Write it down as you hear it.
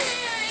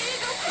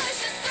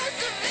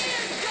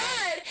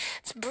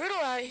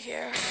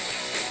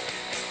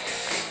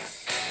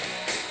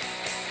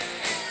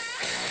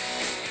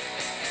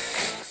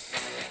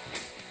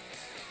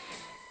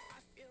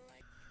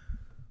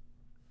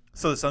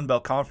So the Sun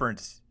Belt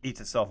Conference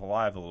eats itself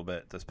alive a little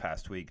bit this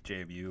past week.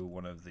 JMU,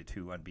 one of the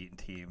two unbeaten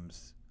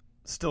teams,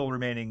 still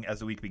remaining as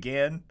the week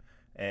began,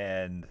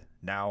 and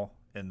now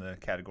in the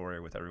category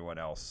with everyone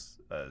else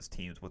as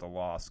teams with a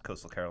loss.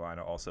 Coastal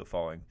Carolina also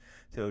falling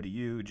to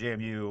ODU.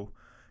 JMU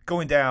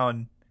going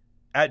down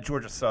at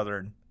Georgia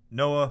Southern.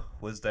 Noah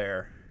was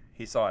there.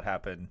 He saw it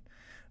happen.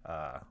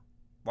 A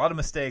lot of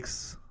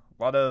mistakes,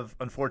 a lot of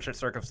unfortunate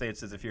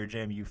circumstances if you're a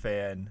JMU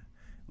fan,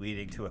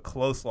 leading to a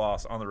close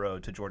loss on the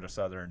road to Georgia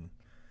Southern.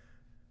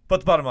 But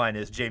the bottom line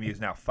is JMU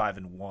is now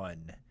 5-1,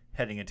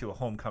 heading into a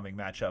homecoming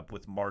matchup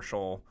with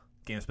Marshall.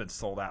 Game's been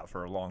sold out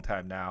for a long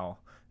time now,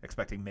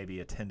 expecting maybe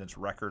attendance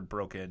record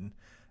broken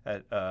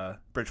at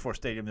Bridgeport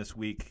Stadium this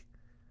week.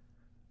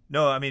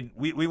 No, I mean,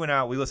 we went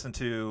out, we listened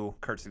to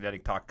Kurt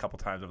Signetti talk a couple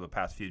times over the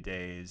past few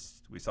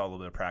days. We saw a little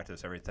bit of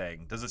practice,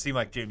 everything. Does it seem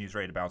like JMU's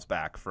ready to bounce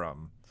back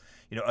from,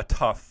 a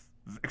tough,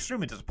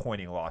 extremely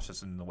disappointing loss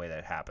just in the way that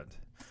it happened?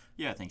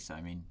 Yeah, I think so.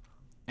 I mean,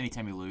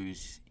 anytime you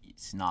lose,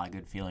 it's not a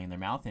good feeling in their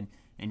mouth.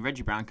 And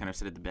Reggie Brown kind of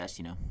said it the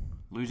best,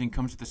 losing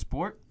comes with the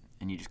sport,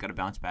 and you just got to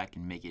bounce back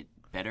and make it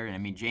better. And, I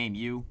mean,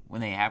 JMU, when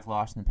they have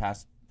lost in the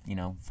past,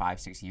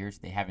 5-6 years,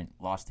 they haven't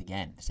lost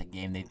again. It's a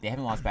game. They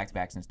haven't lost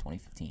back-to-back since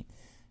 2015.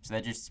 So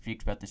that just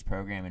speaks about this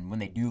program. And when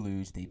they do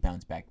lose, they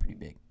bounce back pretty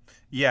big.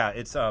 Yeah,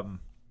 it's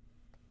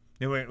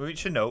we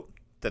should note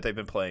that they've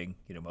been playing,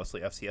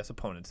 mostly FCS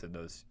opponents in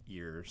those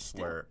years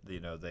Still. where,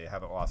 they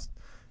haven't lost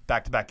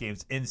back-to-back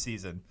games in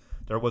season.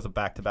 There was a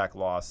back-to-back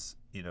loss,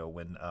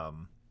 when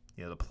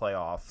the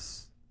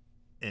playoffs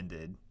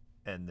ended,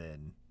 and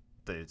then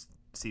the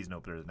season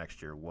opener the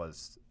next year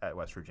was at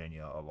West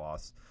Virginia, a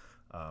loss.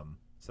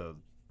 So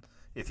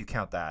if you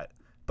count that.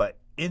 But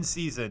in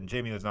season,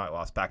 JMU has not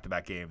lost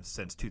back-to-back games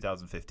since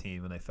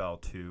 2015 when they fell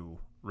to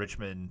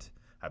Richmond,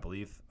 I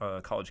believe,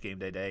 College Game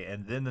Day,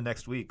 and then the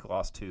next week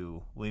lost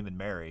to William &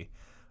 Mary.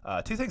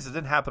 Two things that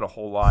didn't happen a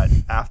whole lot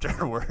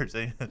afterwards.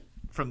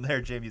 From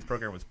there, JMU's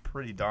program was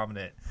pretty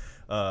dominant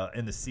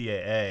in the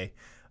CAA,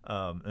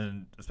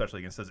 and especially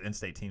against those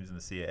in-state teams in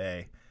the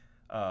CAA.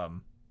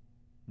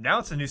 Now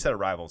it's a new set of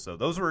rivals. So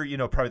those were,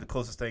 probably the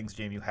closest things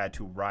JMU had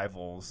to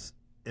rivals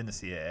in the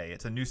CAA.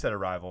 It's a new set of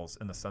rivals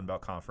in the Sun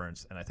Belt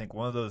Conference, and I think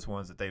one of those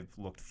ones that they've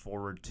looked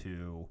forward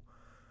to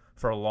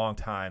for a long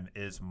time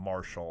is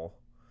Marshall,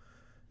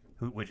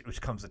 which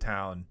comes to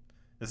town.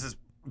 This is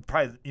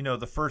probably,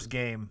 the first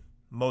game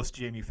most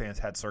JMU fans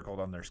had circled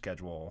on their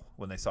schedule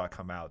when they saw it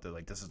come out. They're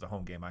like, this is the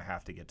home game I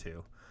have to get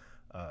to.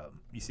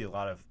 You see a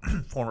lot of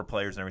former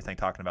players and everything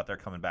talking about they're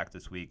coming back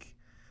this week.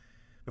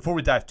 Before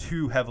we dive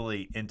too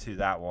heavily into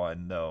that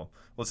one, though,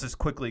 let's just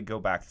quickly go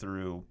back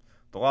through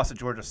the loss at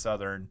Georgia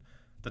Southern,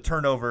 the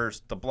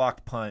turnovers, the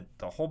blocked punt,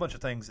 the whole bunch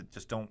of things that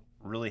just don't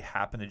really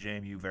happen to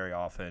JMU very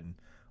often,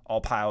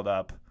 all piled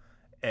up,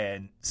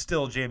 and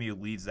still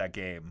JMU leads that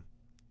game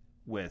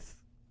with,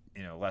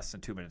 less than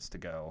 2 minutes to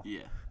go.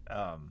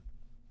 Yeah.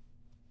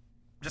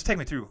 Just take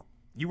me through.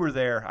 You were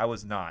there. I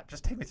was not.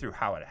 Just take me through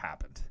how it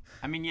happened.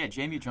 I mean, yeah,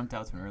 JMU jumped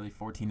out to an early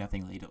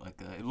 14-0 lead.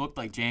 It looked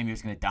like JMU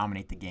was going to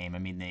dominate the game. I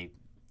mean,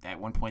 at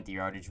one point the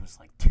yardage was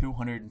like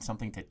 200 and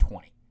something to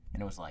 20,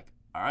 and it was like,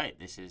 all right,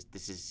 this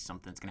is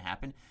something that's going to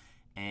happen.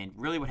 And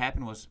really, what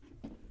happened was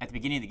at the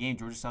beginning of the game,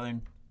 Georgia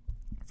Southern,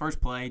 first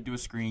play, do a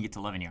screen, gets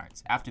 11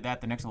 yards. After that,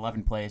 the next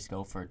 11 plays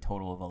go for a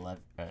total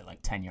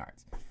of 10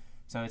 yards.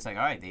 So it's like,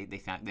 all right,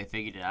 they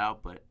figured it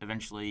out, but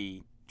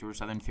eventually Georgia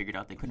Southern figured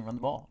out they couldn't run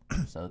the ball,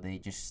 so they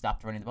just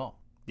stopped running the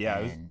ball. Yeah,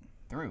 and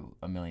threw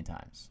a million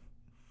times.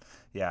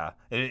 Yeah,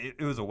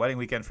 it was a wedding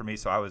weekend for me,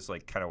 so I was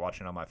like kind of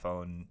watching on my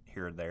phone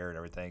here and there and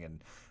everything,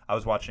 and I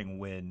was watching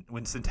when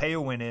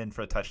Centeio went in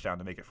for a touchdown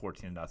to make it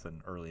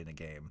 14-0 early in the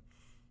game,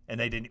 and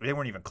they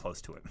weren't even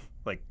close to him.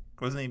 Like,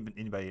 wasn't even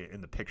anybody in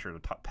the picture to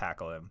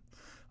tackle him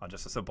on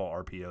just a simple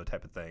RPO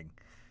type of thing.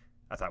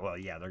 I thought, well,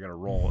 yeah, they're gonna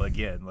roll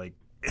again. Like,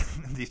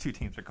 these two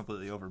teams are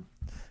completely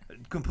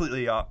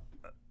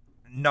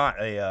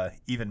not a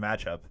even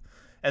matchup.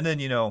 And then,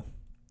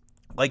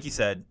 like you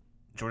said,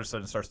 Georgia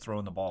Southern starts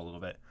throwing the ball a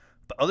little bit.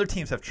 But other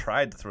teams have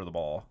tried to throw the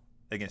ball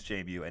against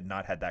JMU and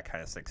not had that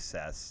kind of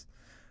success.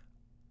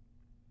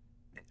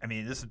 I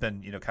mean, this has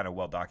been, kind of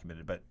well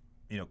documented, but,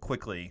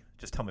 quickly,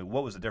 just tell me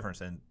what was the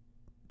difference in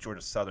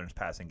Georgia Southern's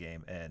passing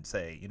game and,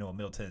 say, a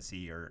Middle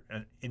Tennessee or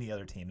any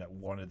other team that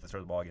wanted to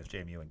throw the ball against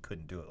JMU and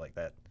couldn't do it like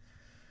that?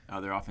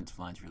 Oh, their offensive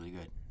line's really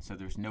good. So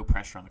there's no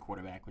pressure on the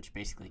quarterback, which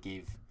basically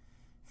gave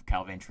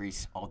Cal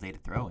Ventrese all day to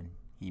throw, and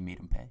he made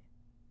him pay.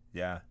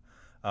 Yeah.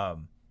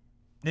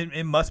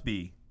 It must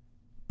be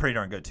pretty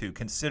darn good, too,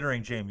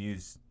 considering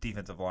JMU's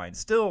defensive line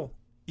still,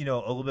 a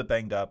little bit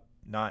banged up.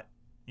 Not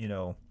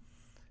the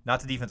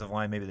defensive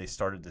line maybe they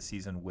started the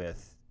season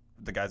with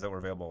the guys that were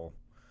available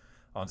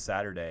on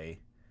Saturday.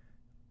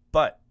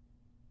 But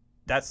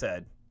that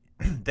said,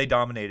 they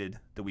dominated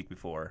the week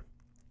before.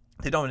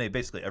 They dominated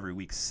basically every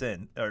week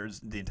or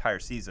the entire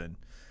season.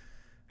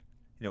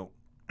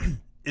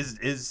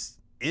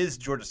 Is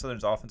Georgia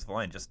Southern's offensive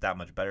line just that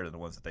much better than the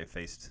ones that they've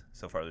faced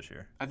so far this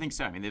year? I think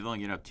so. I mean, they've only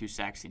given up 2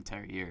 sacks the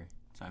entire year.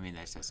 So, I mean,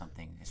 that says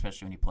something,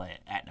 especially when you play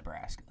at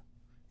Nebraska.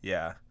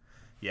 Yeah.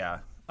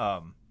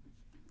 And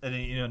then,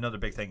 another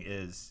big thing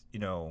is,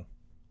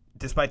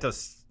 despite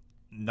those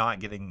not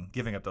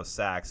giving up those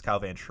sacks, Kyle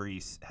Van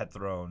Treese had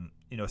thrown,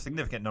 a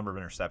significant number of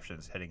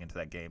interceptions heading into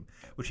that game,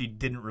 which he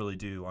didn't really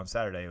do on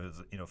Saturday. It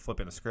was,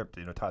 flipping the script.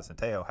 Todd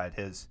Centeio had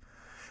his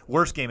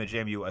worst game at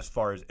JMU as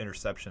far as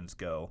interceptions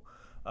go.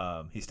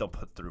 He still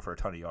put through for a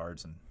ton of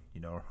yards and,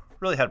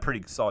 really had a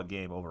pretty solid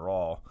game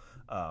overall.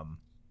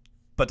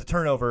 But the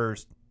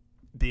turnovers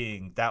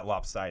being that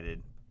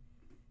lopsided,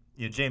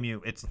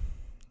 JMU,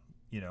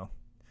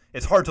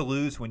 it's hard to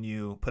lose when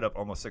you put up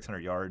almost 600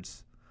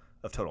 yards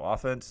of total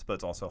offense, but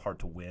it's also hard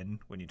to win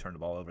when you turn the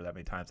ball over that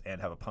many times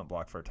and have a punt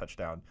block for a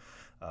touchdown.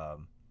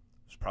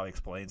 Which probably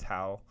explains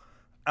how,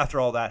 after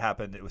all that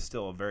happened, it was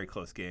still a very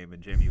close game,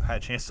 and JMU had a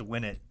chance to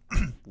win it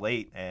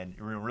late, and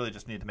really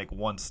just needed to make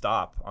one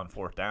stop on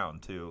fourth down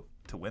to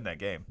win that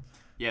game.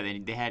 Yeah,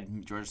 they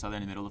had Georgia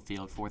Southern in the middle of the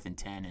field, 4th and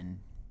 10, and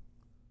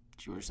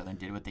Georgia Southern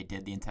did what they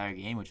did the entire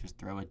game, which was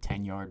throw a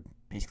 10-yard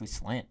basically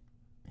slant.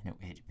 And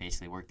it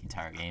basically worked the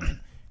entire game, and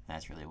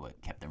that's really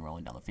what kept them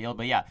rolling down the field.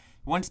 But, yeah,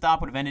 one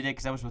stop would have ended it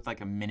because that was with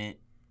like a minute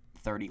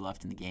 30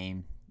 left in the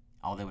game.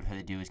 All they would have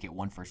to do is get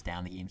one first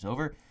down. The game's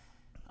over.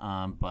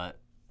 But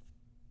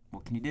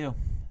what can you do?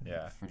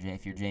 Yeah.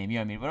 If you're JMU,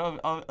 I mean, but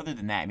other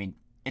than that, I mean,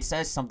 it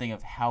says something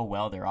of how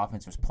well their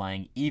offense was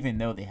playing, even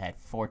though they had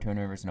 4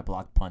 turnovers and a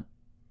blocked punt.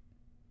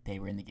 They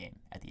were in the game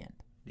at the end.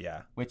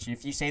 Yeah. Which,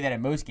 if you say that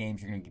in most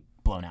games, you're going to get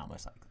blown out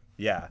most likely.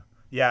 Yeah.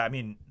 Yeah, I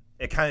mean,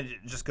 it kind of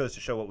just goes to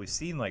show what we've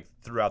seen like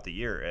throughout the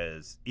year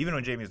is even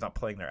when JMU's not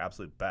playing their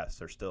absolute best,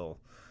 they're still,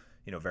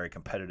 very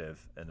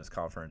competitive in this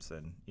conference.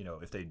 And,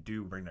 if they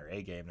do bring their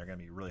A game, they're going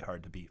to be really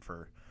hard to beat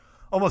for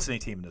almost any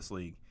team in this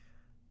league.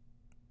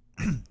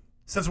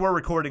 Since we're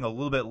recording a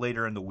little bit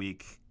later in the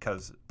week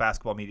because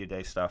basketball media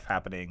day stuff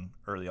happening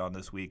early on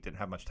this week, didn't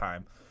have much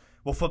time,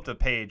 we'll flip the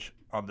page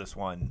on this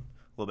one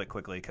a little bit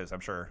quickly because I'm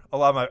sure a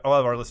lot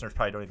of our listeners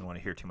probably don't even want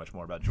to hear too much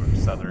more about Georgia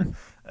Southern.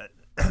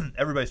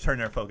 Everybody's turning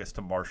their focus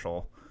to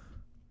Marshall.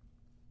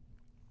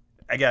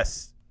 I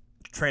guess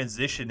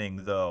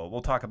transitioning, though,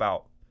 we'll talk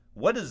about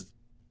what does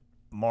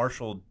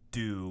Marshall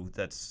do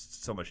that's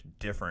so much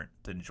different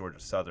than Georgia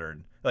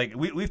Southern. Like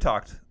we've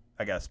talked,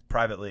 I guess,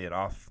 privately and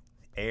off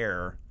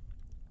air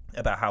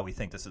about how we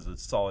think this is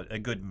a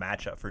good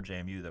matchup for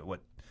JMU, that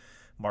what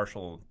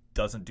Marshall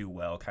doesn't do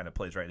well kind of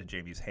plays right into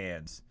JMU's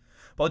hands.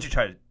 But I'll let you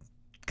try to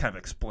kind of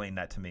explain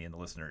that to me and the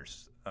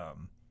listeners,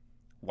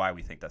 why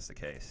we think that's the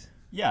case.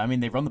 Yeah, I mean,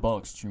 they run the ball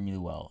extremely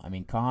well. I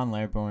mean, Kahan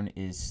Lamborn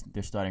is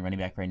their starting running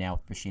back right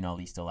now with Rasheen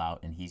Ali still out,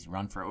 and he's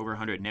run for over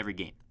 100 in every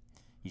game.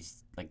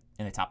 He's like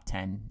in the top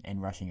 10 in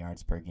rushing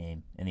yards per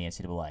game in the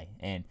NCAA.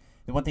 And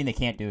the one thing they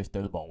can't do is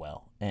throw the ball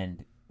well.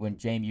 And when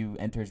JMU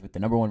enters with the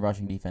number 1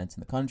 rushing defense in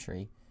the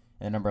country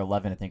and the number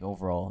 11, I think,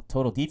 overall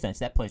total defense,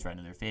 that plays right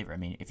in their favor. I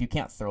mean, if you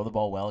can't throw the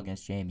ball well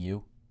against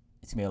JMU,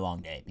 it's going to be a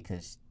long day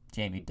because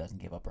JMU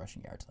doesn't give up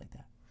rushing yards like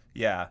that.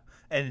 Yeah,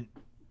 and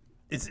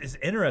it's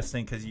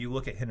interesting because you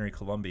look at Henry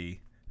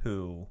Colombi,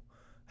 who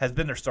has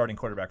been their starting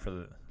quarterback for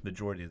the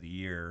majority of the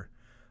year.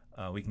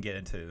 We can get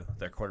into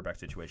their quarterback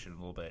situation in a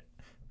little bit,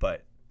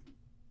 but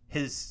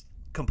his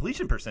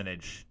completion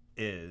percentage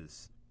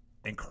is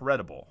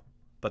incredible,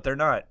 but they're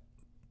not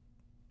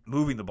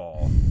moving the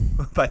ball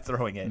by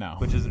throwing it, no.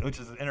 which is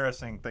an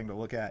interesting thing to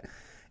look at.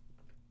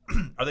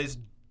 Are they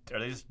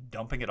just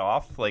dumping it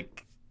off?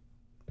 Like,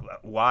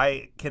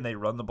 why can they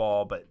run the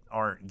ball but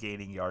aren't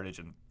gaining yardage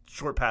in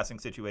short passing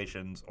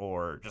situations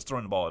or just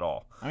throwing the ball at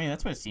all? I mean,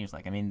 that's what it seems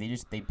like. I mean,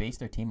 they base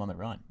their team on the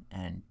run,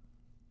 and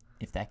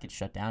if that gets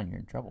shut down, you're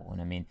in trouble.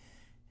 And I mean,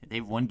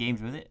 they've won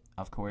games with it.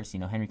 Of course,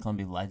 Henry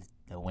Colombi led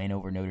the win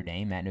over Notre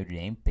Dame at Notre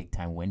Dame, big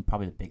time win,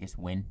 probably the biggest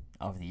win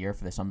of the year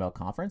for the Sun Belt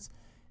Conference.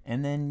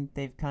 And then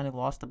they've kind of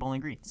lost to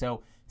Bowling Green,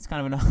 so it's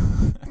kind of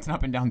it's an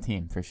up and down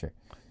team for sure.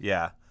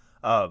 Yeah,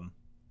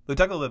 we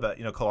talked a little bit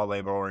about Kahan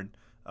Lamborn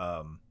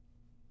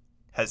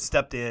has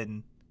stepped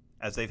in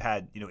as they've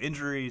had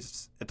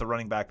injuries at the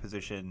running back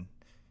position.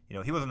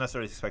 He wasn't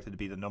necessarily expected to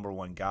be the number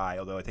 1 guy,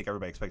 although I think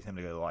everybody expected him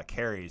to get a lot of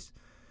carries.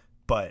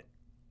 But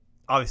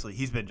obviously,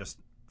 he's been just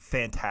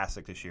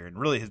fantastic this year and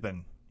really has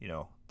been,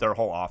 their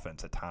whole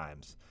offense at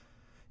times.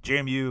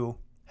 JMU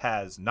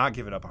has not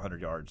given up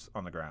 100 yards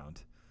on the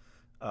ground.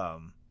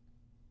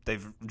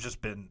 They've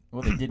just been...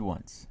 Well, they did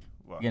once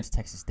against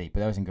Texas State, but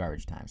that was in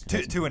garbage time.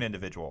 So to an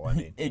individual, I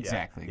mean.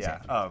 Exactly.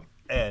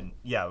 And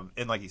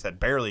like you said,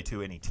 barely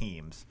to any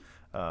teams.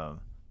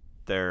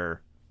 They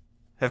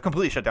have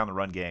completely shut down the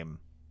run game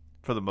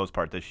for the most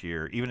part this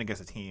year, even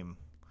against a team,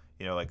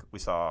 like we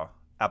saw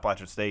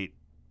Appalachian State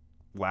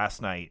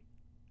last night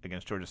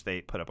against Georgia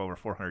State put up over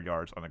 400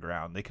 yards on the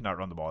ground. They could not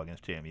run the ball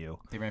against JMU.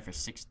 They ran for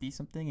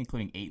 60-something,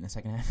 including 8 in the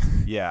second half.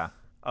 Yeah.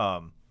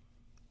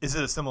 Is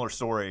it a similar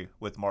story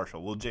with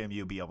Marshall? Will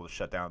JMU be able to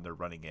shut down their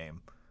running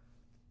game?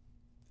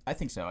 I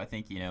think so. I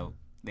think,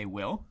 they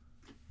will.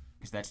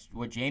 Because that's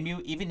what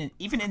JMU, even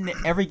in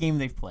every game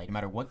they've played, no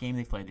matter what game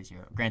they've played this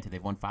year, granted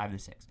they've won 5 of the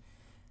 6,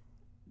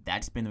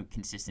 that's been a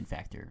consistent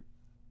factor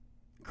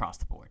across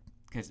the board.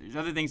 because there's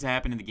other things that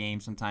happen in the game.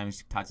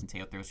 Sometimes Tyson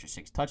Taylor throws for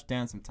 6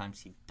 touchdowns.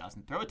 Sometimes he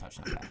doesn't throw a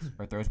touchdown pass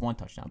or throws 1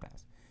 touchdown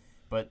pass.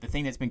 But the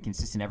thing that's been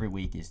consistent every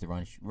week is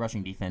the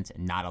rushing defense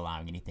and not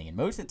allowing anything. And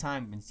most of the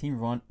time,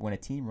 when a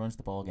team runs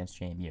the ball against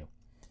JMU,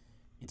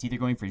 it's either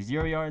going for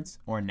 0 yards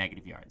or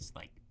negative yards.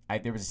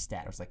 There was a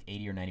stat, it was like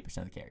 80 or 90%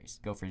 of the carries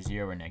go for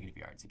 0 or negative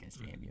yards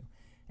against JMU.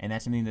 And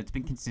that's something that's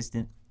been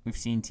consistent. We've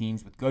seen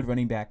teams with good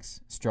running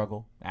backs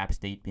struggle, App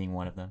State being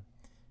one of them.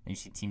 And you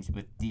see teams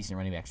with decent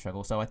running backs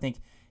struggle. So I think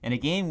in a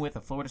game with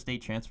a Florida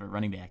State transfer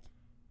running back,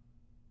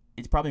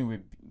 it's probably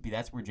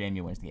that's where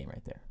JMU wins the game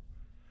right there.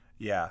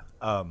 Yeah.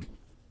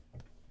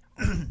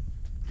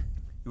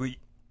 When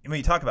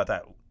you talk about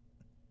that,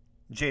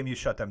 JMU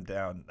shut them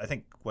down. I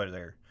think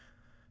their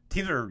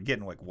teams are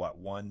getting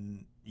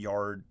 1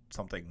 yard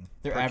something.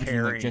 They're per averaging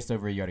carry. Just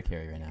over a yard a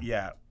carry right now.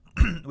 Yeah,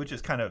 which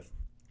is kind of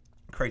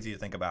crazy to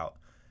think about.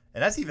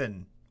 And that's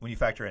even when you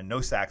factor in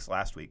no sacks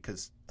last week,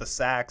 because the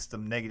sacks, the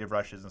negative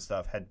rushes and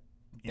stuff had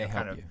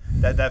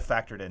that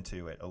factored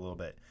into it a little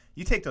bit.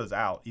 You take those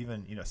out,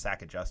 even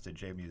sack adjusted,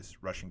 JMU's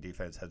rushing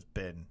defense has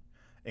been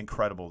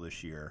incredible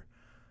this year.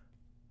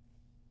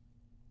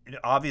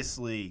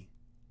 Obviously,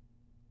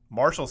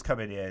 Marshall's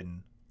coming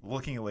in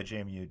looking at what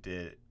JMU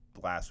did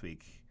last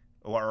week,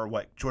 or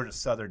what Georgia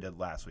Southern did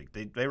last week.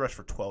 They rushed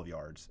for 12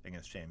 yards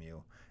against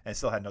JMU and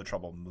still had no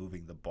trouble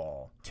moving the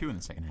ball. 2 in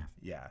the second half.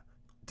 Yeah.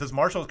 Does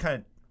Marshall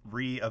kind of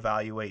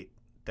reevaluate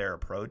their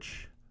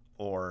approach,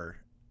 or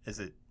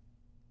did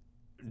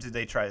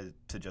they try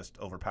to just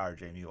overpower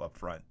JMU up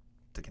front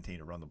to continue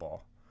to run the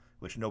ball,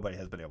 which nobody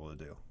has been able to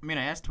do? I mean,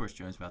 I asked Torres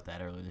Jones about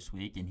that earlier this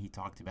week, and he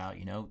talked about,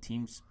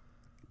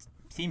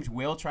 teams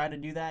will try to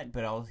do that,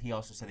 but he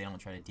also said they don't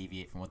try to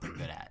deviate from what they're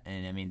good at.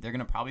 And, I mean, they're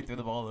going to probably throw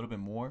the ball a little bit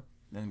more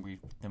than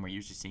we're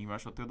used to seeing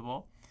Marshall throw the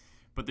ball.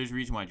 But there's a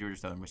reason why Georgia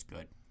Southern was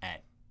good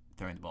at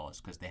throwing the ball is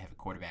because they have a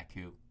quarterback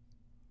who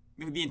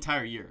the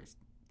entire year has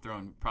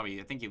thrown probably,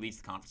 I think he leads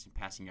the conference in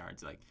passing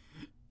yards.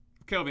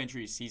 Caleb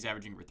Ventries, he's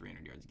averaging over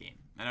 300 yards a game.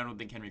 And I don't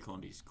think Henry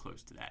Columbia is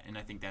close to that. And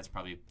I think that's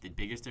probably the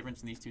biggest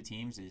difference in these two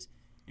teams is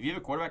if you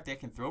have a quarterback that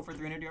can throw for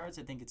 300 yards,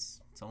 I think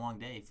it's a long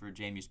day for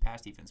JMU's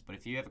pass defense. But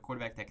if you have a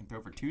quarterback that can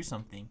throw for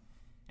 2-something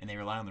and they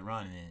rely on the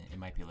run, it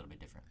might be a little bit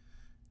different.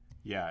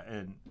 Yeah,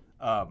 and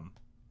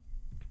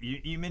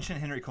you mentioned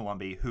Henry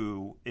Columbia,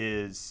 who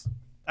is,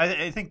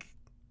 I think,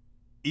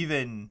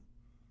 even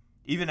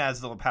as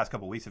the past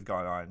couple of weeks have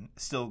gone on,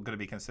 still going to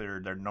be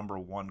considered their number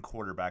 1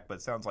 quarterback. But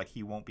it sounds like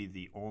he won't be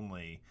the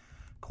only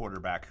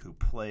quarterback who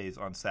plays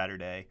on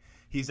Saturday.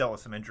 He's dealt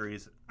with some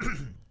injuries. I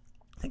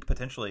think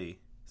potentially.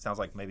 Sounds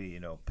like maybe,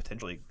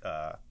 potentially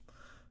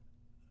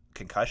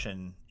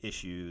concussion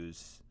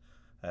issues.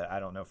 I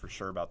don't know for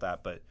sure about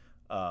that, but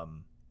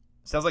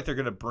sounds like they're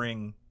going to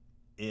bring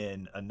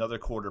in another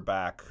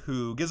quarterback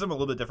who gives them a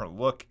little bit different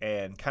look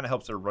and kind of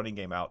helps their running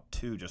game out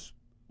too, just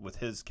with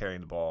his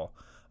carrying the ball.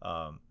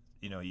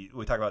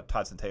 We talk about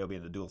Todd Centeio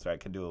being the dual threat,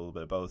 can do a little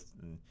bit of both,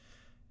 and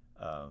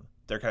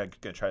they're kind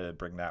of going to try to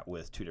bring that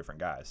with 2 different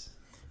guys.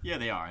 Yeah,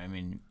 they are. I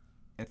mean,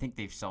 I think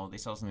they saw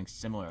something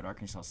similar at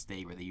Arkansas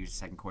State where they used a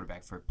second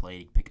quarterback for a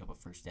play to pick up a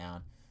first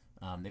down.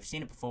 They've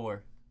seen it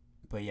before,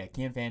 but yeah,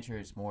 Cam Fancher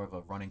is more of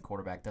a running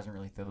quarterback, doesn't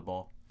really throw the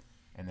ball,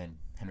 and then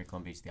Henry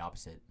Columbia is the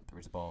opposite,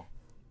 throws the ball.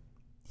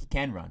 He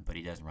can run, but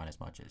he doesn't run as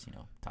much as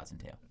Todd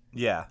Centeio.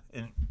 Yeah,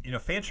 and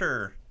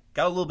Fancher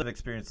got a little bit of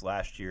experience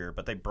last year,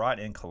 but they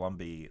brought in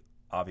Columbia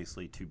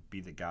obviously to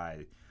be the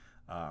guy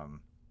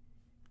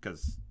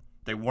because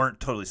they weren't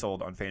totally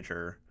sold on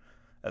Fancher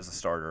as a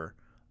starter.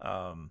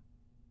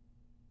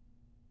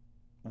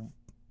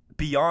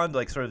 Beyond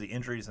sort of the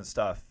injuries and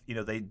stuff,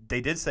 they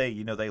did say,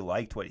 they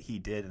liked what he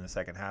did in the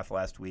second half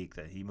last week,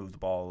 that he moved the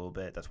ball a little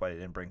bit. That's why they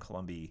didn't bring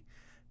Columbia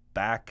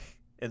back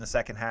in the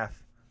second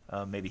half.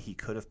 Maybe he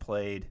could have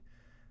played.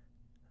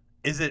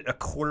 Is it a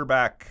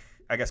quarterback,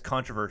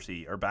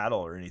 controversy or battle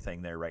or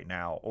anything there right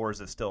now, or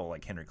is it still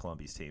Henry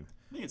Columbia's team?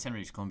 I think it's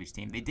Henry Columbia's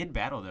team. They did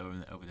battle though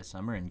over the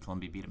summer, and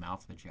Columbia beat him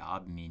out for the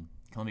job. I mean,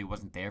 Columbia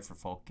wasn't there for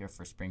fall or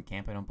for spring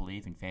camp, I don't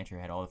believe, and Fancher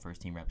had all the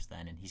first team reps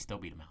then, and he still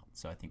beat him out.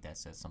 So I think that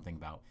says something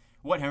about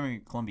what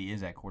Henry Columbia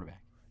is at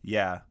quarterback.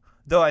 Yeah,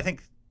 though I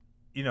think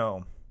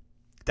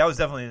that was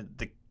definitely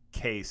the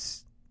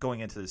case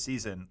going into the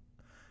season.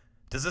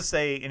 Does this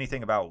say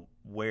anything about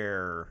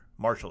where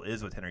Marshall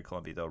is with Henry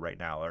Columbia though right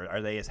now? Or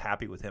are they as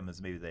happy with him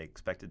as maybe they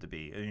expected to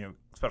be?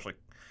 Especially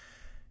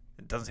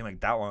it doesn't seem like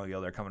that long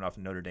ago they're coming off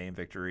a Notre Dame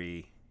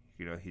victory.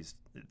 He's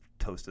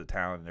toast of the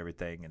town and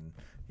everything, and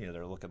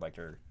they're looking like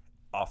they're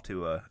off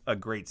to a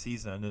great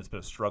season, and it's been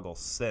a struggle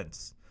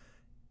since.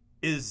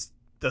 Is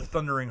the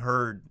Thundering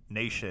Herd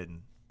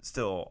Nation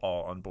still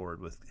all on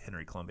board with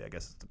Henry Columbia? I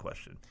guess is the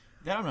question.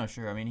 That I'm not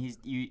sure. I mean,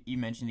 you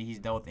mentioned he's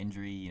dealt with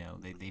injury.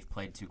 They've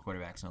played 2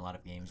 quarterbacks in a lot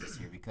of games this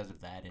year because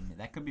of that, and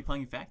that could be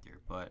playing a factor.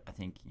 But I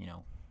think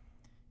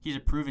he's a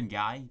proven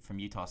guy from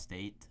Utah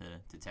State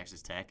to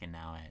Texas Tech and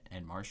now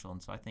at Marshall,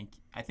 and so I think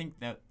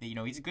that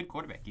he's a good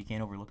quarterback. You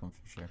can't overlook him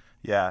for sure.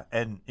 Yeah,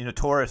 and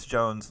Torres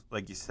Jones,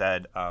 like you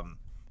said,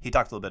 he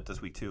talked a little bit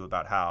this week too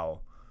about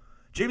how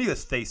JMU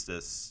has faced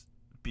this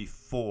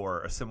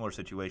before a similar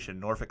situation.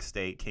 Norfolk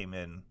State came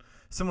in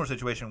similar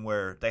situation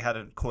where they had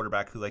a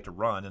quarterback who liked to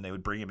run, and they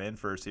would bring him in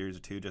for a series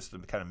or two just to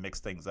kind of mix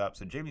things up.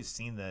 So Jamie's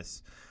seen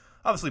this.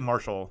 Obviously,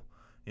 Marshall,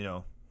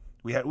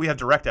 we have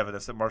direct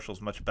evidence that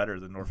Marshall's much better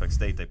than Norfolk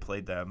State. They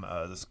played them.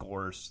 The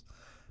scores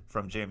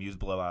from JMU's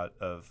blowout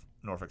of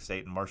Norfolk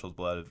State and Marshall's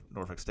blowout of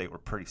Norfolk State were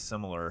pretty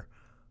similar.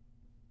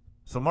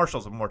 So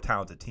Marshall's a more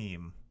talented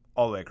team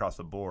all the way across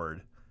the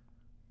board.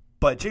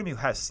 But JMU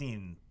has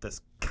seen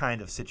this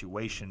kind of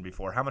situation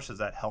before. How much does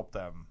that help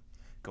them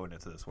going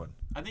into this one?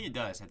 I think it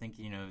does. I think,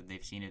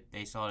 they've seen it.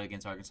 They saw it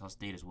against Arkansas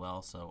State as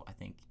well. So I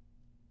think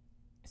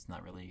it's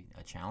not really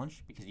a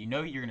challenge because you're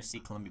going to see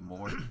Columbia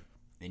more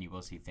than you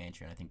will see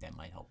Fancher, and I think that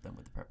might help them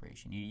with the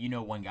preparation.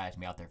 One guy's going to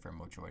be out there for a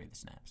majority of the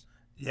snaps.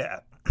 Yeah.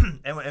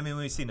 And I mean,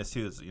 we've seen this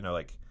too. Is,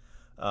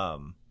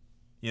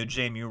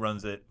 JMU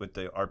runs it with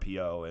the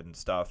RPO and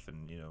stuff,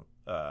 and,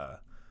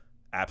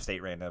 App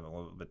State ran them a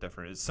little bit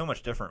different. It's so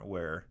much different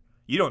where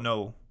you don't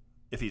know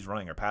if he's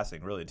running or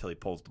passing really until he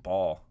pulls the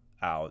ball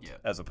out,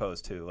 as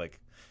opposed to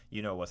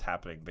what's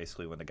happening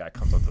basically when the guy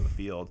comes onto the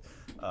field.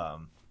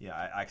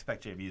 I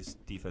expect JMU's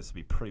defense to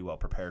be pretty well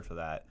prepared for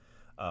that,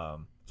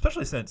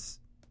 especially since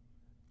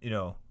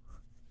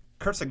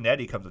Curt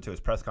Cignetti comes into his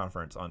press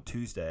conference on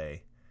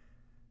Tuesday,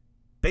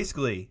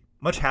 basically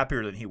much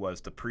happier than he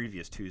was the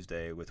previous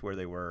Tuesday with where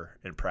they were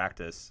in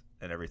practice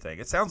and everything.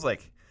 It sounds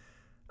like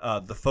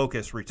the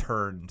focus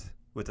returned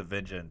with a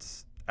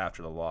vengeance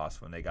after the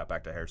loss when they got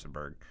back to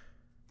Harrisonburg.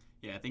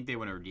 Yeah, I think they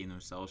want to redeem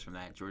themselves from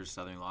that Georgia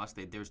Southern loss.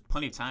 There's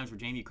plenty of times where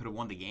JMU could have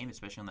won the game,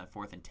 especially on that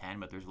 4th and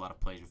 10, but there's a lot of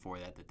plays before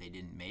that they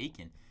didn't make,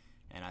 and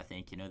I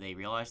think they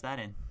realized that,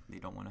 and they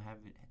don't want to have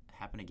it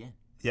happen again.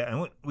 Yeah,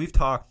 and we've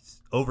talked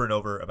over and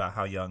over about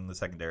how young the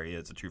secondary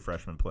is, a true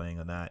freshman playing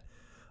on that.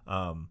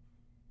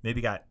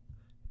 Maybe got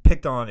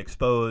picked on,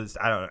 exposed,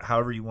 I don't know,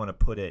 however you want to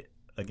put it,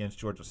 against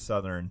Georgia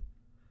Southern.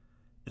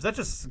 Is that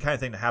just the kind of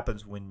thing that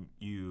happens when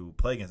you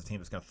play against a team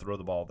that's going to throw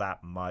the ball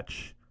that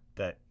much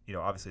that,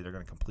 obviously they're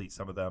going to complete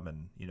some of them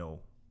and,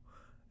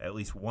 at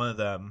least one of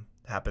them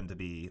happened to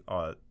be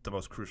the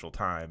most crucial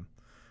time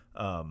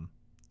on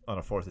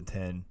a 4th and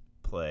 10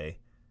 play.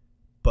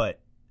 But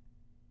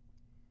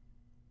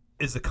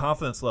is the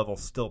confidence level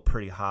still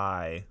pretty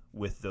high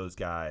with those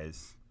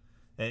guys?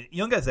 And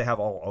young guys they have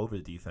all over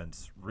the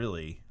defense,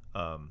 really,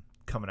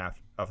 coming off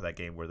of that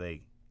game where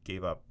they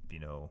gave up,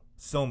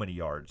 so many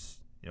yards,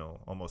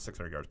 almost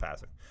 600 yards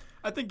passing.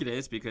 I think it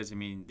is because,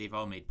 they've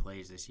all made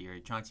plays this year.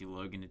 Chauncey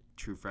Logan, a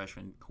true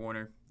freshman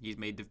corner, he's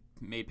made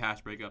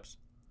pass breakups.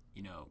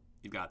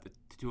 You've got the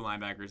two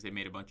linebackers. They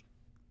made a bunch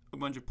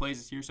of plays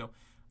this year. So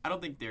I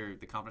don't think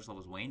the confidence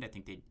level's waned. I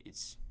think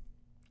it's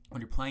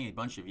when you're playing a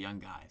bunch of young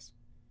guys,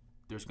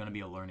 there's going to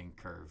be a learning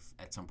curve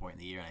at some point in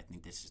the year, and I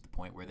think this is the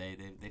point where they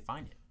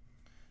find it.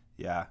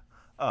 Yeah.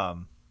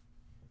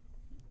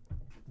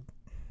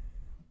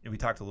 We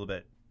talked a little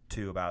bit,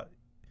 too, about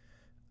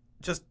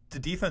just the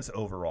defense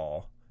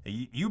overall.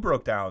 You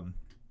broke down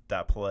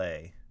that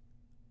play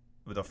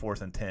with a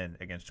 4th and 10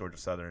 against Georgia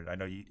Southern. I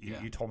know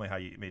you told me how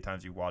many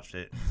times you watched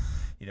it.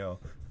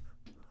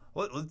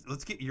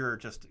 Let's get your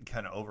just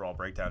kind of overall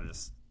breakdown of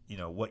just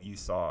what you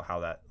saw, how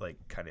that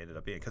kind of ended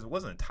up being, because it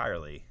wasn't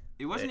entirely.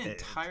 It wasn't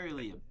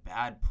entirely a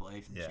bad play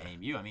from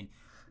JMU.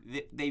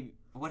 They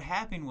what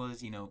happened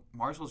was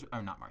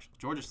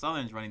Georgia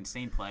Southern's running the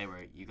same play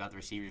where you got the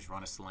receivers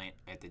run a slant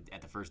at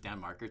the first down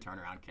marker, turn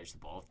around, catch the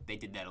ball. They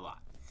did that a lot.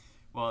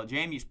 Well,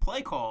 JMU's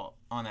play call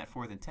on that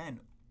 4th and 10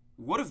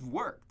 would have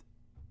worked,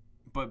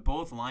 but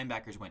both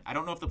linebackers went. I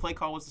don't know if the play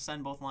call was to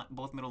send both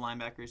middle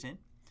linebackers in,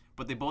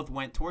 but they both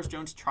went. Torres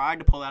Jones tried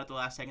to pull out at the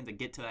last second to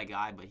get to that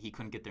guy, but he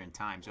couldn't get there in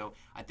time. So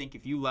I think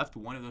if you left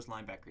one of those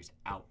linebackers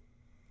out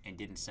and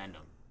didn't send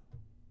them,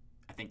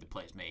 I think the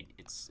play is made.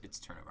 It's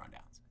turnover on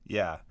downs.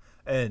 Yeah,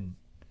 and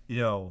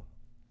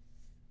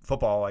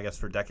football, I guess,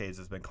 for decades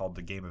has been called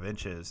the game of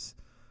inches.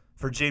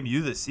 For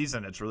JMU this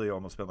season, it's really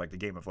almost been like the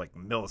game of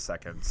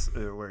milliseconds.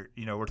 Where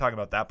we're talking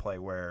about that play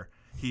where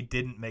he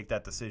didn't make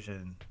that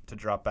decision to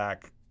drop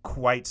back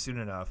quite soon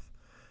enough.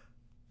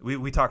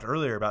 We talked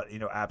earlier about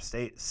App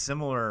State,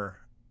 similar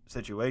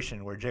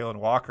situation where Jalen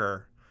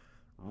Walker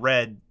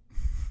read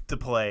the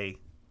play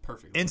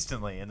perfectly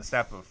instantly in the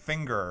snap of a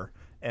finger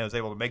and was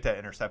able to make that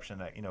interception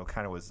that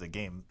kind of was the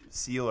game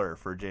sealer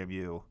for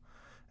JMU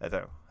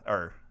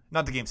or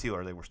not the game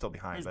sealer, they were still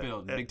behind, but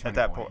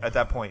at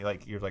that point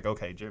you're like,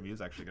 okay, JMU is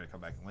actually going to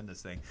come back and win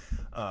this thing.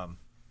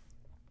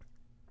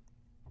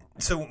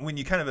 So when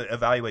you kind of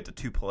evaluate the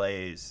two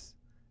plays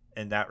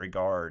in that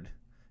regard,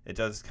 it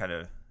does kind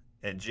of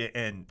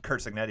and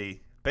Curt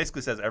Cignetti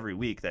basically says every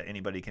week that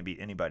anybody can beat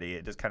anybody.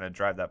 It just kind of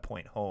drive that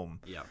point home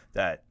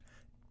that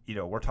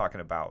we're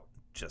talking about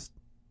just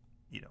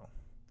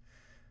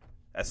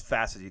as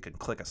fast as you can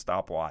click a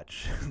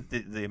stopwatch,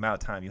 the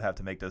amount of time you have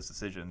to make those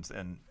decisions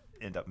and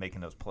end up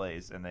making those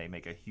plays, and they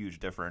make a huge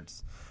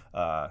difference,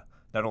 not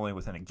only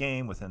within a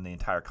game, within the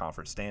entire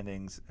conference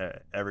standings.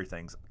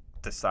 Everything's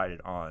decided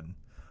on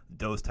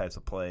those types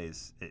of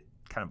plays. It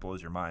kind of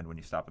blows your mind when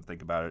you stop and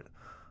think about it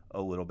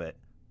a little bit.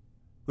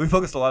 we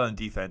focused a lot on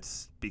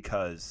defense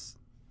because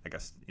I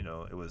guess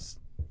it was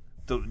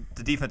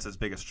the defense's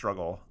biggest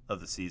struggle of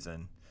the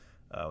season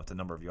with the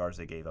number of yards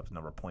they gave up, the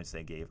number of points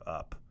they gave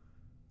up.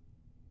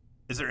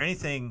 Is there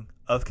anything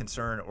of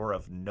concern or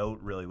of note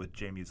really with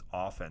JMU's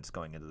offense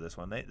going into this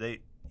one? They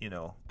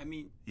I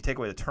mean, you take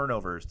away the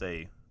turnovers,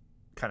 they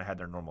kind of had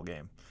their normal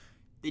game.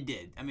 They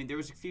did. I mean, there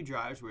was a few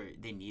drives where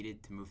they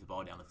needed to move the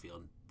ball down the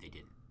field. They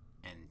didn't.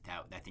 And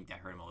I think that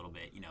hurt them a little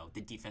bit.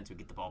 The defense would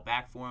get the ball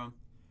back for them,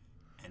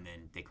 and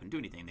then they couldn't do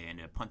anything. They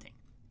ended up punting.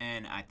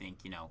 And I think,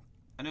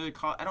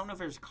 I don't know if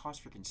there's a cause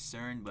for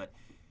concern, but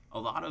a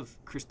lot of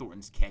Chris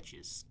Thornton's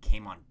catches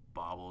came on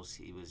bobbles.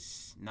 It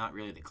was not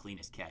really the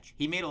cleanest catch.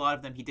 He made a lot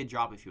of them. He did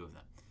drop a few of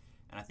them.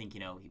 And I think,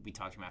 we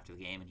talked to him after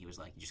the game, and he was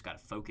like, you just got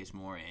to focus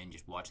more and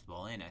just watch the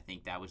ball in. I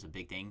think that was a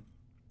big thing.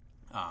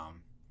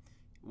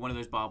 One of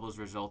those bobbles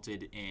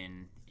resulted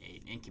in an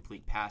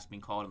incomplete pass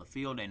being called on the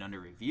field and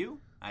under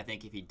review. I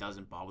think if he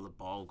doesn't bobble the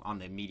ball on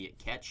the immediate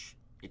catch,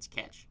 it's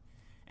catch.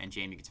 And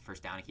JMU gets a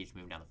first down and keeps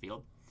moving down the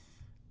field.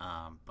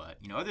 But,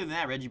 other than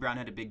that, Reggie Brown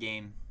had a big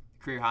game.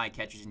 Career-high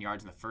catches and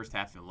yards in the first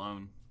half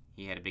alone.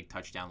 He had a big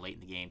touchdown late in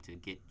the game to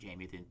get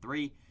JMU within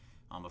 3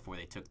 before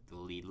they took the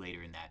lead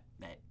later in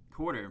that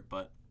quarter.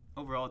 But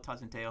overall, Todd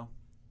Centeio,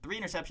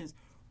 3 interceptions.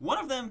 One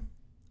of them,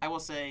 I will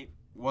say,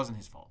 wasn't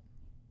his fault.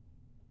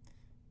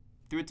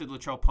 Threw it to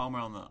Latrell Palmer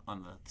on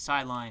the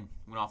sideline,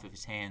 went off of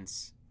his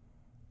hands.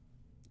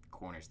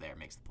 Corner's there,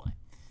 makes the play.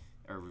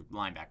 Or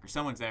linebacker.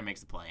 Someone's there,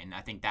 makes the play. And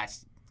I think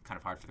that's kind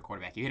of hard for the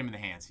quarterback. You hit him in the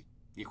hands.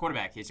 It's your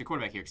quarterback,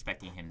 you're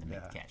expecting him to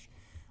make the catch.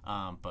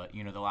 But,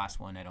 the last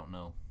one, I don't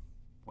know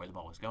where the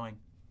ball was going.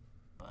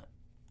 But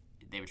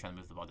they were trying to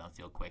move the ball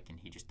downfield quick, and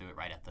he just threw it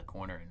right at the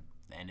corner and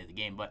the end of the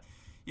game. But,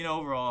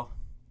 overall,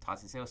 Todd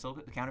Centeio still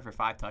accounted for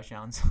 5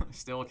 touchdowns.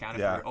 Still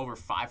accounted for over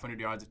 500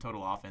 yards of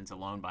total offense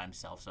alone by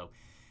himself. So,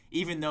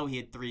 even though he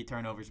had 3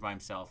 turnovers by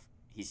himself,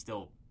 he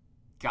still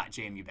got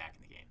JMU back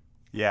in the game.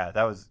 Yeah,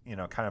 that was,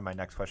 kind of my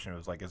next question. It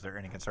was like, is there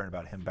any concern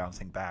about him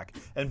bouncing back?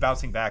 And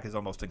bouncing back is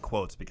almost in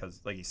quotes because,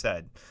 like you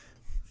said,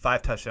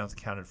 5 touchdowns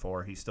accounted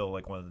for. He's still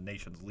like one of the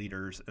nation's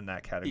leaders in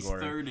that category.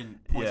 He's third in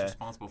points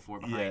responsible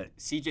for behind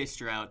C.J.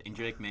 Stroud and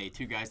Drake May,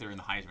 2 guys that are in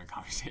the Heisman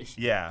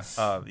conversation. Yeah,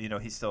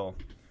 he's still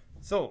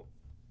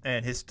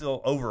and his still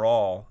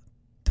overall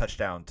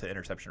touchdown to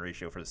interception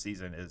ratio for the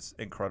season is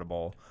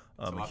incredible.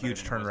 A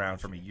huge turnaround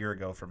from a year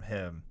ago from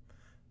him.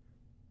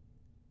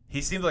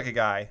 He seems like a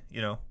guy,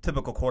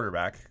 typical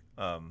quarterback,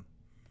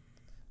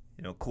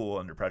 cool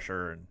under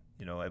pressure and,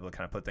 able to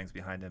kind of put things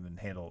behind him and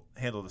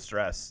handle the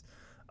stress.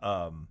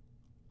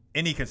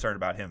 Any concern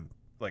about him,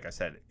 like I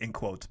said, in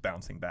quotes,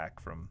 bouncing back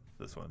from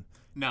this one?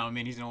 No, I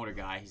mean, he's an older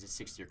guy. He's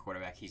a 6th-year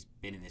quarterback. He's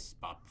been in this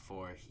spot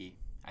before.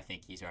 I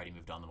think he's already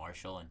moved on to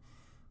Marshall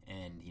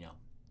and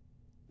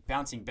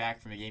bouncing back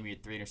from a game, you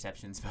had 3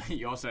 interceptions, but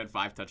you also had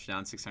 5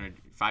 touchdowns,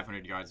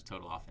 500 yards of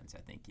total offense.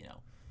 I think,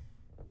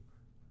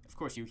 of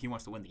course, he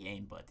wants to win the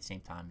game, but at the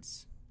same time,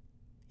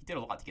 he did a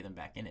lot to get them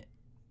back in it.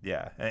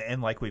 Yeah,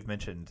 and like we've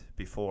mentioned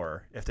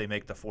before, if they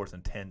make the 4th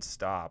and 10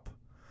 stop,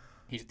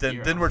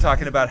 then we're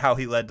talking about how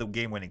he led the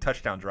game-winning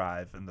touchdown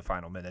drive in the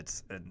final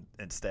minutes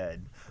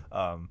instead.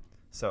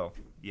 So,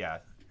 yeah,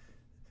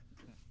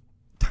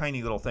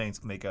 tiny little things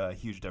can make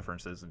huge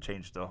differences and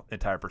change the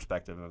entire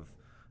perspective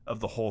of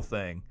the whole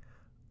thing.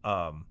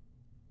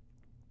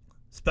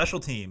 Special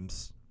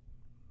teams,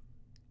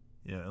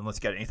 unless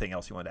you got anything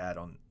else you want to add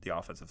on the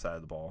offensive side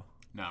of the ball.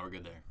 No, we're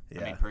good there.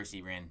 Yeah. I mean,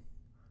 Percy ran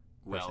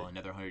well,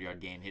 another 100-yard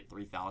game, hit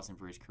 3,000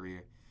 for his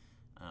career.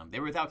 They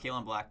were without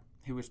Kalen Black,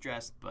 who was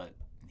dressed, but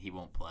he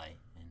won't play,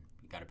 and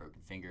he got a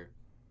broken finger.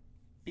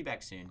 Be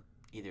back soon,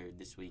 either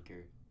this week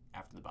or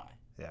after the bye.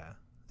 Yeah,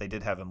 they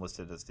did have him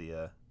listed as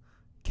the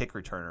kick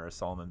returner, as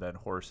Solomon Ben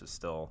Horse is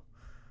still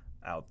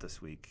out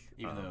this week.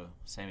 Even though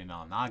Sammy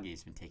Malinagi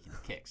has been taking the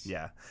kicks.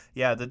 Yeah,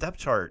 the depth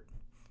chart.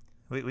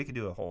 We could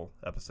do a whole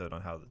episode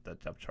on how the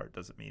depth chart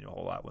doesn't mean a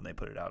whole lot when they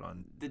put it out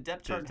on. The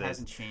depth chart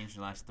hasn't changed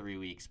in the last 3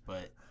 weeks,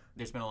 but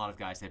there's been a lot of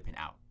guys that have been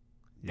out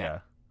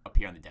that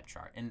appear on the depth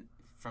chart. And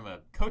from a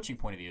coaching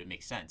point of view, it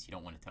makes sense. You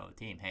don't want to tell the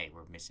team, hey,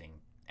 we're missing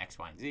X,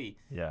 Y, and Z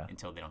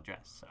until they don't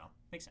dress. So,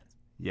 makes sense.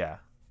 Yeah,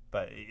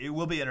 but it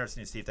will be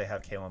interesting to see if they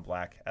have Kalen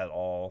Black at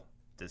all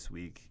this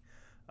week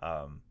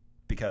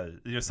because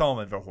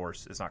Solomon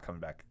Verhorst is not coming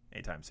back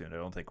anytime soon. I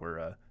don't think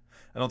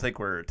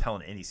we're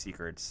telling any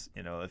secrets.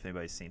 If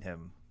anybody's seen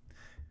him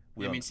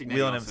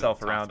wheeling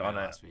himself around on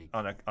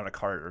a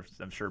cart, or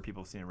I'm sure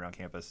people have seen him around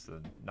campus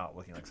and not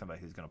looking like somebody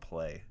who's going to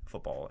play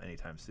football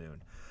anytime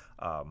soon.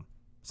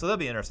 So that'll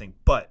be interesting.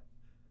 But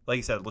like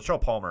you said,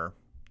 Latrell Palmer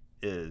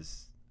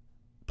is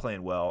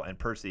playing well, and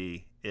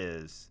Percy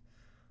is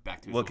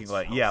looking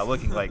like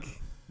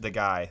the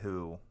guy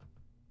who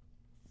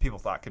people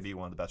thought could be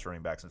one of the best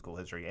running backs in school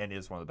history, and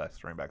is one of the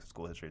best running backs in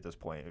school history at this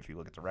point if you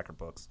look at the record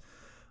books.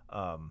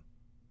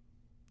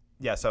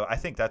 So I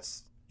think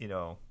that's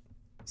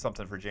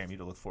something for JMU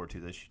to look forward to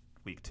this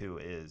week too,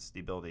 is the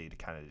ability to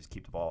kind of just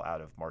keep the ball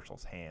out of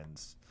Marshall's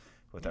hands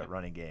with that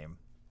running game,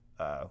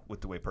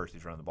 with the way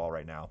Percy's running the ball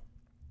right now.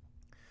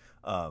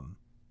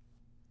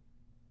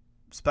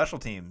 special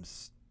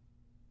teams,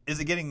 is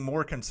it getting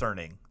more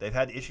concerning? They've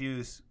had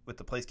issues with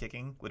the place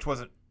kicking, which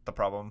wasn't the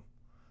problem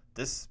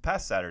this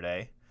past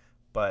Saturday,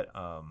 but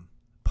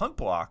punt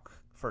block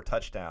for a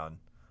touchdown,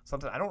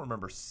 something I don't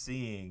remember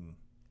seeing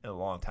in a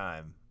long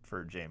time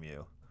for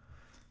JMU.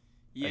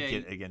 Yeah,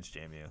 against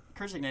JMU.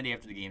 Chris Ignetti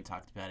after the game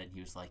talked about it. He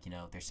was like,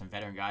 there's some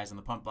veteran guys on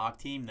the punt block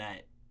team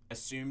that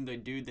assumed the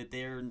dude that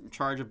they're in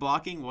charge of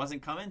blocking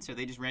wasn't coming, so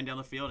they just ran down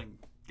the field, and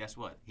guess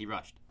what? He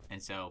rushed.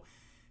 And so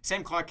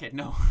Sam Clark had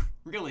no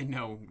winning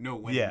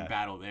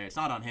battle there. It's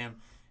not on him.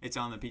 It's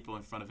on the people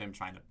in front of him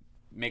trying to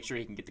make sure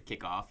he can get the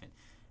kick off,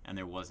 and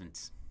there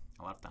wasn't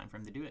a lot of time for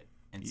him to do it.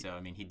 And so,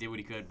 he did what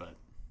he could, but...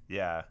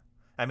 Yeah.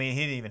 He didn't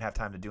even have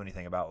time to do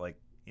anything about,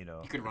 he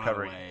could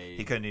recovery. Run away.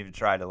 He couldn't even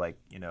try to,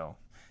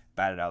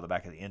 bat it out of the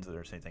back of the end zone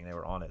or anything. They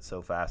were on it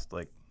so fast,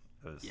 it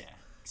was... Yeah.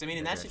 Because,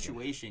 in that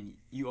situation,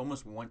 you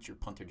almost want your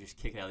punter to just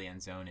kick it out of the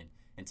end zone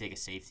and take a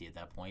safety at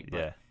that point.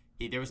 But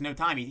there was no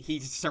time.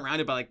 He's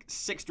surrounded by,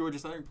 6 Georgia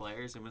Southern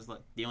players, and was like,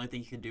 the only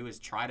thing he could do is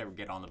try to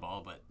get on the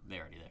ball, but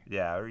they're already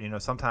there. Yeah,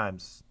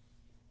 sometimes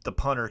the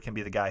punter can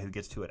be the guy who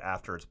gets to it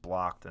after it's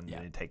blocked and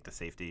then take the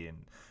safety,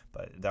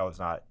 but that was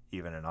not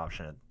even an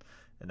option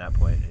at that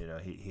point.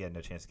 He had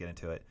no chance to get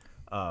into it.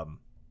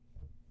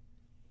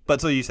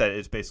 But so you said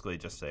it's basically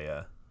just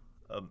a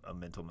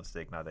mental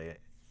mistake, not a...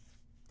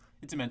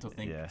 It's a mental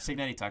thing. Yeah.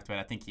 Signetti talked about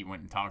it. I think he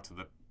went and talked to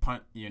the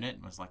punt unit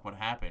and was like, what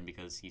happened?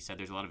 Because he said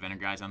there's a lot of veteran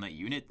guys on that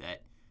unit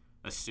that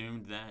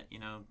assumed that,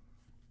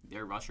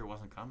 their rusher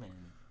wasn't coming,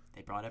 and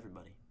they brought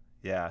everybody.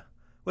 Yeah,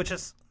 which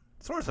is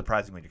sort of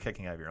surprising when you're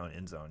kicking out of your own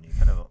end zone. You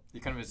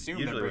kind of assume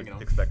usually they're bringing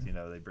them. Expect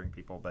they bring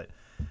people, but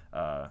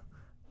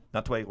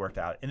not the way it worked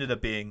out. Ended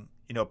up being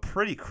a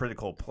pretty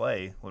critical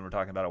play when we're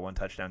talking about a 1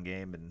 touchdown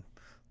game, and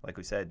like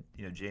we said,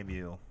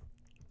 JMU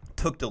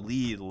took the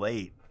lead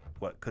late.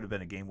 What could have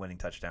been a game-winning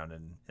touchdown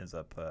and ends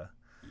up...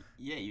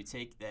 Yeah, you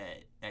take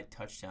that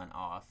touchdown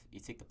off.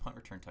 You take the punt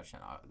return touchdown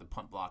off, the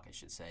punt block, I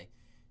should say.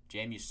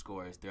 JMU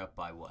scores. They're up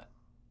by what?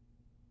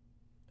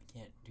 I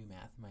can't do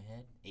math in my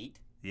head. 8?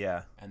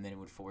 Yeah. And then it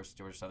would force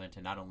Georgia Southern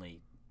to not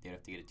only they'd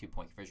have to get a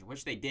 2-point conversion,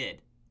 which they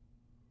did.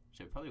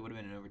 So it probably would have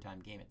been an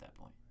overtime game at that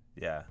point.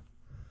 Yeah.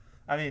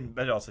 But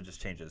it also just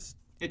changes.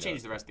 It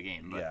changed the rest of the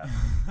game. But. Yeah.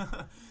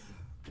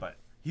 But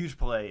huge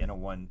play in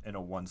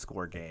a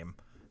one-score game.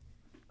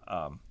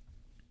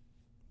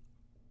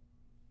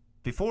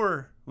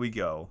 Before we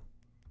go,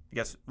 I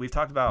guess we've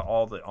talked about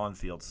all the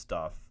on-field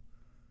stuff.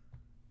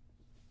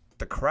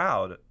 The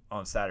crowd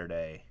on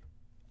Saturday,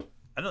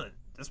 I don't know,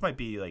 this might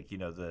be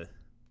the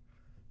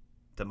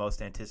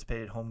most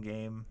anticipated home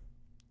game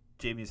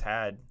JMU's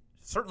had,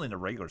 certainly in the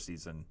regular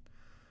season,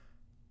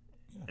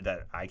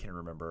 that I can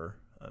remember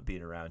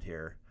being around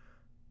here.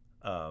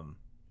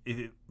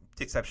 The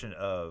exception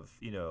of,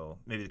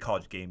 maybe the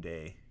college game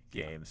day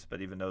games,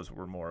 but even those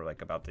were more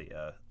about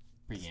the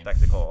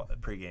spectacle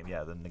pregame,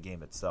 than the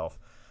game itself.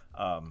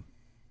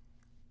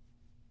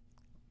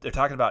 They're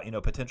talking about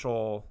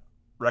potential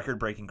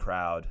record-breaking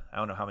crowd. I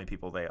don't know how many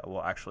people they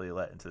will actually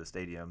let into the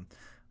stadium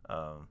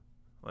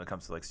when it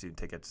comes to student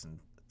tickets and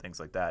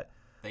things like that.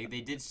 They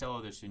did sell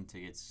other student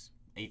tickets,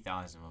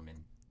 8,000 of them in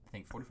I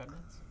think 45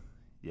 minutes.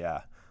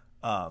 Yeah.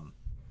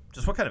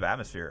 Just what kind of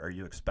atmosphere are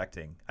you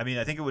expecting? I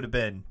think it would have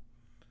been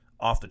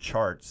off the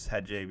charts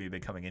had JMU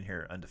been coming in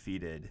here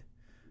undefeated,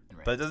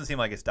 right. But it doesn't seem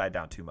like it's died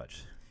down too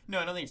much. No,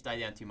 I don't think it's died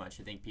down too much.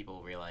 I think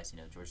people realize,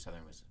 Georgia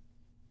Southern was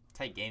a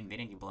tight game. They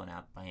didn't get blown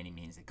out by any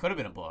means. It could have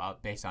been a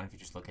blowout based on if you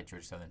just look at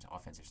Georgia Southern's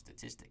offensive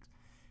statistics.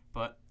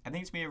 But I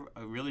think it's going to be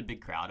a really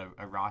big crowd,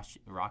 a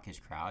raucous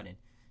crowd. And,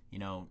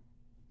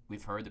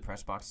 we've heard the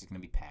press box is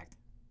going to be packed.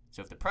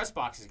 So if the press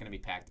box is going to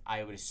be packed,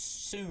 I would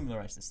assume the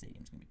rest of the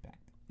stadium is going to be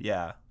packed.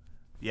 Yeah.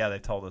 Yeah, they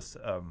told us,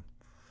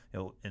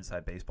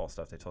 inside baseball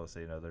stuff, they told us,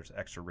 there's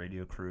extra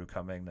radio crew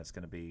coming that's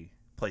going to be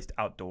placed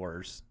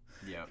outdoors.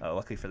 Yeah.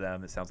 Luckily for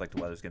them, it sounds like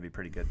the weather's going to be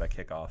pretty good by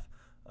kickoff.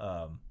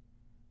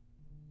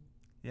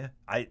 Yeah.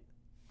 I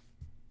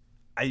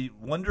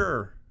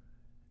wonder,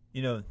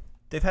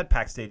 they've had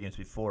packed stadiums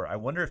before. I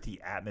wonder if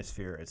the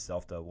atmosphere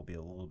itself, though, will be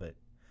a little bit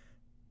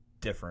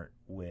different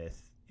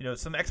with,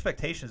 some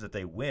expectations that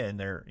they win.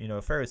 They're,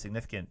 a fairly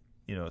significant,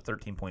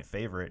 13-point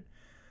favorite.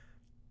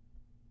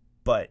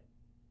 But,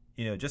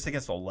 just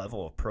against the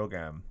level of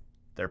program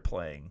they're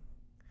playing,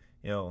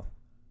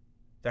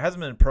 there hasn't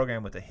been a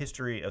program with a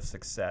history of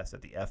success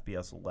at the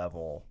FBS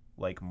level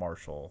like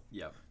Marshall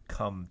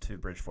come to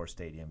Bridgeport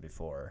Stadium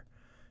before.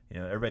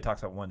 Everybody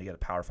talks about wanting to get a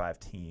Power 5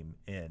 team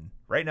in.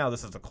 Right now,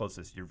 this is the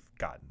closest you've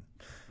gotten.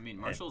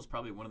 Marshall is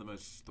probably one of the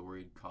most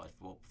storied college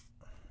football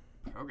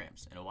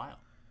programs in a while.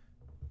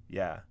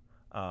 Yeah.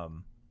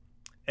 And,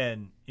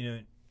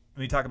 when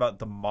you talk about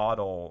the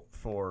model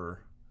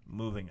for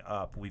moving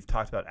up, we've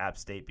talked about App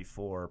State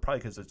before, probably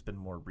because it's been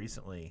more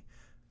recently.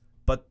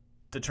 But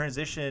the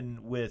transition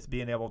with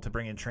being able to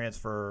bring in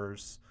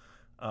transfers,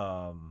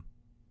 having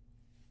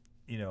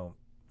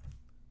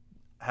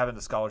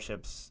the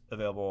scholarships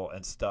available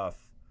and stuff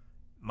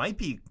might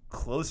be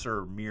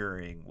closer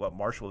mirroring what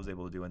Marshall was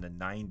able to do in the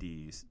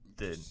 90s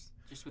than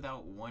just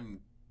without one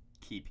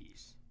key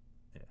piece.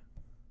 Yeah.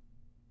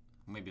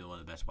 maybe one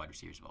of the best wide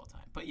receivers of all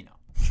time. But,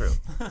 True.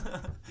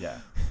 Yeah.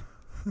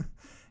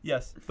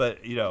 Yes, but,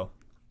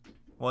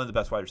 one of the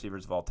best wide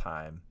receivers of all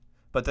time.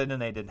 But then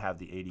they didn't have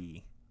the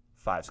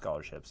 85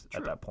 scholarships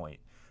at that point.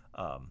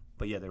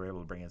 But, yeah, they were able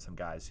to bring in some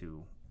guys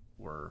who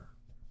were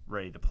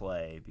ready to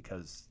play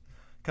because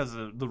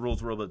the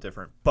rules were a little bit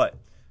different. But,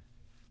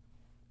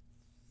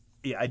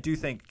 yeah, I do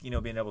think,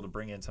 being able to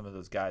bring in some of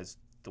those guys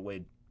the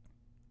way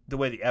the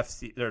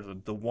FC or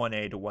the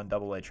 1A to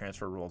 1AA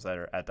transfer rules that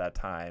are at that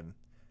time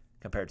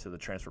compared to the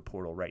transfer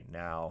portal right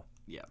now.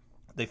 Yeah.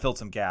 They filled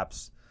some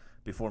gaps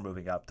before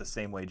moving up the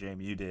same way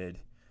JMU did.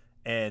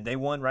 And they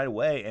won right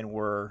away and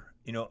were,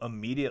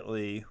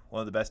 immediately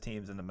one of the best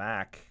teams in the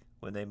MAC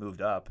when they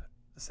moved up,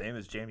 the same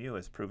as JMU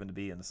has proven to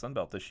be in the Sun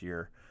Belt this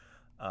year.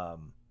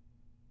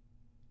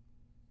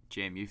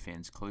 JMU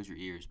fans, close your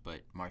ears,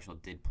 but Marshall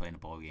did play in a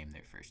bowl game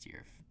their first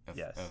year of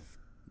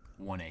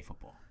 1A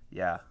football.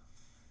 Yeah,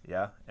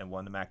 and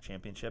won the MAC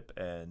championship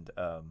and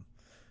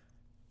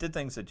did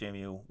things that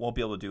JMU won't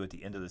be able to do at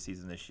the end of the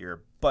season this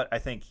year. But I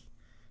think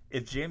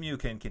if JMU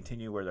can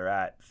continue where they're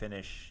at,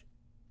 finish,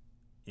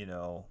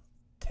 10-1,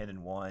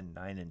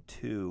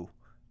 9-2,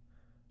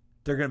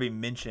 they're going to be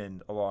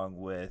mentioned along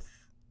with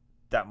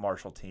that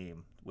Marshall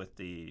team, with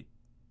the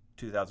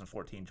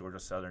 2014 Georgia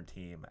Southern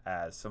team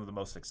as some of the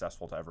most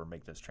successful to ever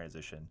make this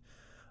transition,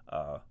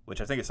 which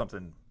I think is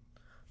something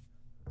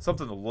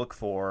to look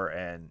for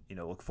and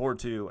look forward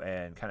to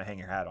and kind of hang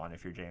your hat on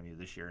if you're JMU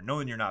this year,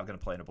 knowing you're not going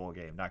to play in a bowl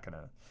game, not going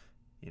to,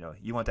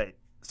 you want that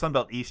Sun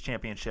Belt East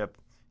championship,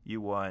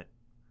 you want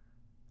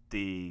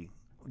the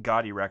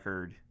gaudy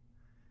record,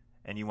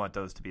 and you want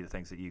those to be the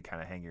things that you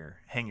kind of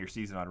hang your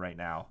season on right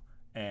now.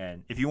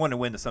 And if you want to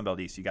win the Sun Belt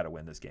East, you got to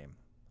win this game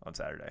on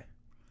Saturday.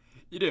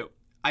 You do.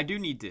 I do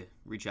need to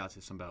reach out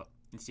to Sun Belt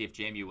and see if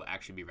JMU will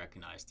actually be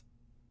recognized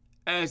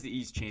as the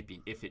East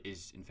champion, if it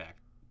is in fact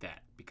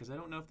that, because I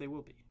don't know if they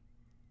will be.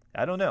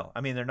 I don't know.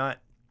 I mean, they're not,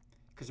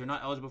 because they're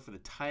not eligible for the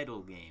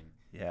title game.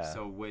 Yeah.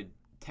 So would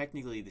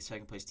technically the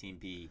second place team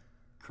be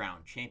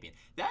crowned champion?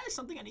 That is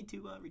something I need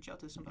to reach out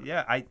to Sun Belt.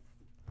 Yeah, I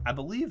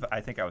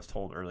think I was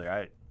told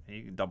earlier.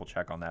 You can double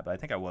check on that, but I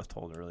think I was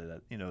told earlier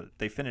that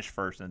they finished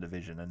first in the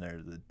division and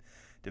they're the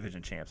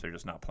division champs. They're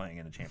just not playing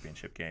in a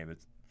championship game.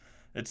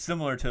 It's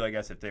similar to, I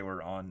guess, if they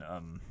were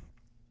on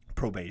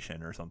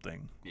probation or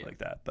something like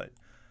that. But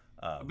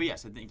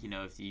yes, I think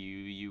if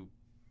you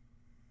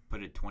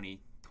put a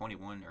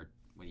 2021 or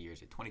what year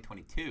is it?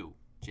 2022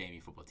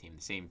 JMU football team,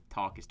 the same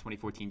talk as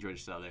 2014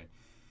 Georgia Southern,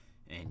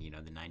 and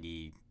the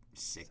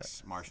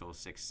 96 Marshall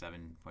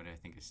 6-7. What I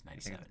think is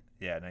 97.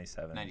 Yeah,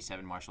 97.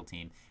 97 Marshall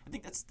team. I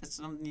think that's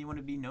something you want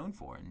to be known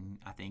for, and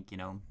I think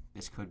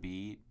this could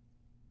be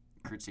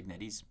Curt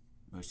Cignetti's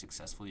most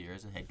successful year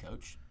as a head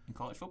coach in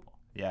college football.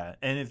 Yeah,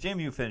 and if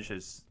JMU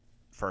finishes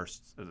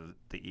first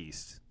the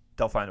East,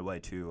 they'll find a way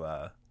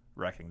to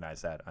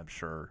recognize that, I'm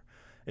sure.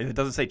 If it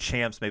doesn't say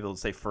champs, maybe they'll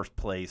say first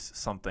place,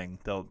 something.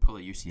 They'll pull a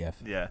UCF.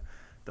 Yeah,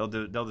 they'll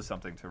do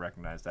something to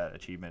recognize that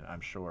achievement,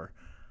 I'm sure.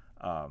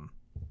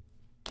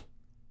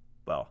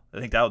 Well, I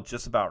think that'll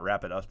just about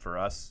wrap it up for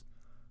us.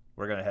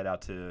 We're going to head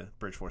out to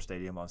Bridgeport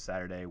Stadium on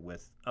Saturday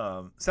with,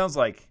 sounds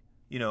like,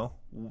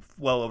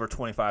 well over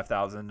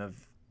 25,000 of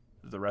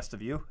the rest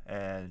of you,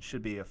 and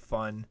should be a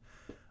fun,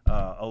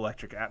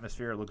 electric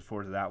atmosphere. Looking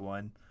forward to that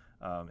one.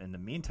 In the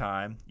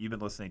meantime, you've been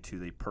listening to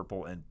the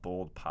Purple and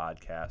Bold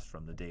podcast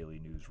from the Daily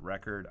News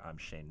Record. I'm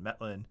Shane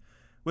Metlin.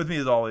 With me,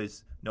 as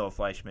always, Noah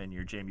Fleischman,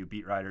 your JMU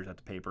beat writers at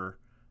the paper,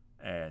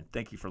 and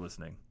thank you for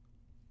listening.